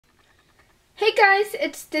Hey guys,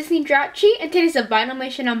 it's Disney Drouchy, and today's a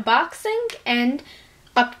Vinylmation unboxing and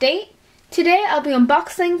update. Today I'll be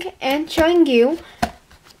unboxing and showing you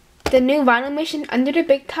the new Vinylmation Under the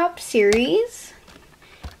Big Top series.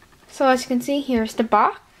 So as you can see, here's the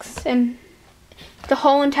box, and the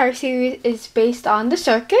whole entire series is based on the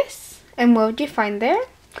circus and what would you find there.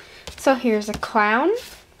 So here's a clown,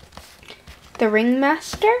 the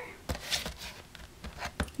ringmaster,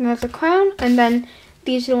 and there's a clown, and then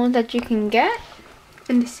these are the ones that you can get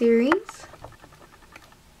in the series.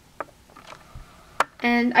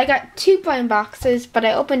 And I got two blind boxes, but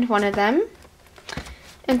I opened one of them.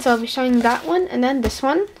 And so I'll be showing that one and then this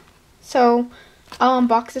one. So I'll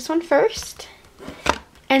unbox this one first.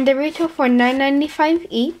 And they retail for $9.95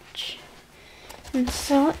 each. And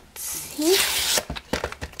so let's see.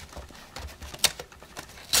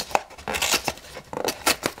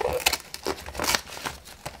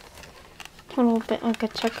 A little bit like a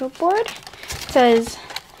checkerboard. It says,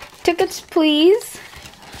 "Tickets please,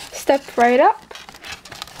 step right up."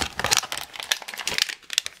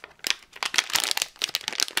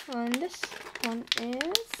 And this one is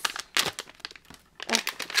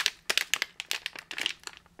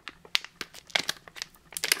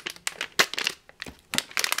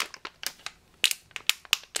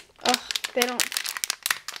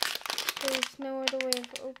there's no other way of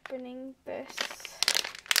opening this.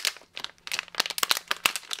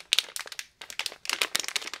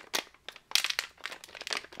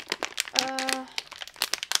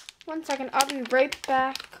 One second, I'll be right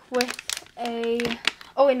back with a...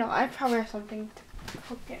 Oh wait, no, I probably have something to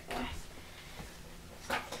hook it with.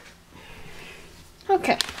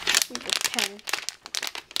 Okay, need a pen.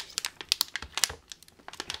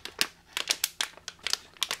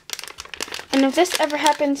 And if this ever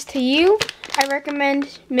happens to you, I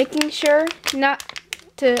recommend making sure not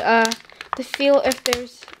to feel if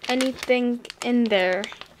there's anything in there,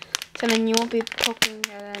 so then you won't be poking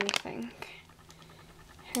at anything.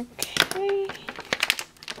 Okay.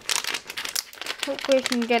 Hopefully I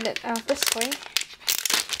can get it out this way.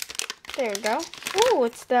 There we go. Oh,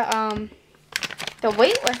 it's the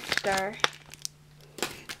weightlifter.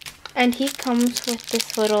 And he comes with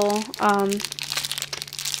this little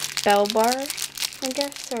bell bar, I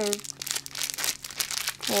guess, or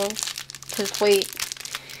well, his weight.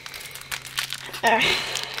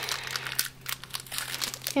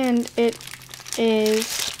 And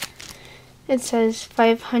it says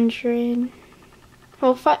 500,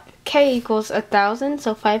 well, K equals 1,000,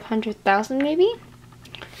 so 500,000 maybe.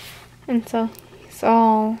 And so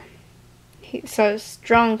he's a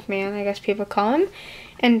strong man, I guess people call him,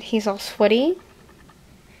 and he's all sweaty.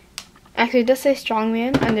 Actually, it does say strong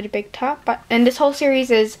man under the big top, and this whole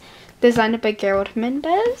series is designed by Gerald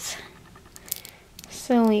Mendez.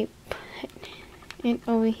 So we put it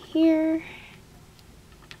over here.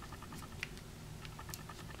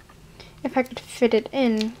 If I could fit it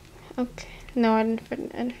in. Okay. No, I didn't fit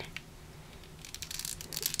it in.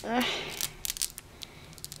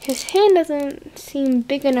 His hand doesn't seem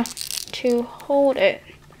big enough to hold it.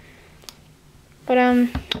 But,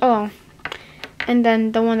 oh. And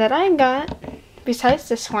then the one that I got, besides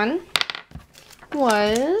this one,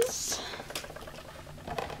 was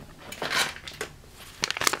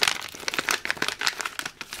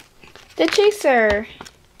the CHASER.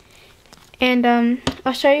 And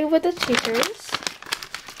I'll show you what the CHASER is.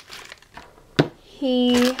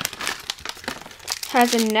 He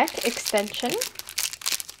has a neck extension.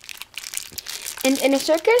 And in a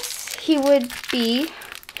circus, he would be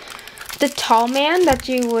the tall man that's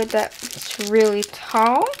really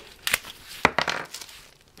tall.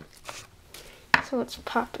 So let's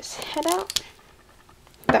pop his head out.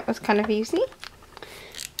 That was kind of easy.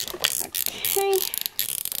 Okay.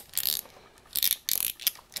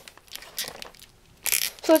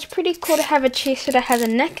 So it's pretty cool to have a CHASER that has a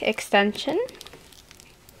neck extension.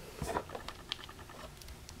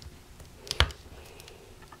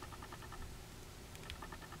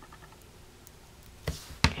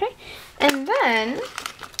 Okay, and then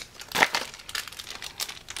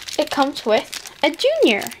it comes with a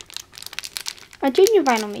junior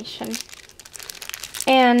Vinylmation.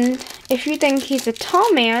 And if you think he's a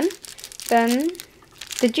tall man, then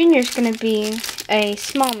the junior's gonna be a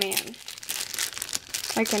small man.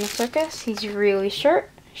 Like in a circus, he's really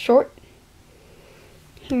short. Here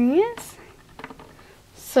he is.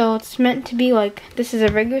 So it's meant to be like, this is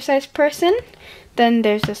a regular sized person, then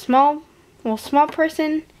there's a small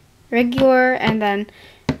person, regular, and then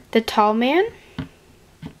the tall man.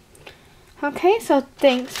 Okay, so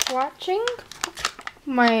thanks for watching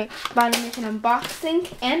my Vinylmation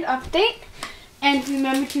unboxing and update. And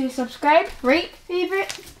remember to subscribe, rate,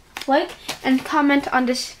 favorite, like, and comment on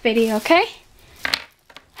this video, okay?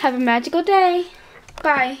 Have a magical day.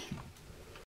 Bye.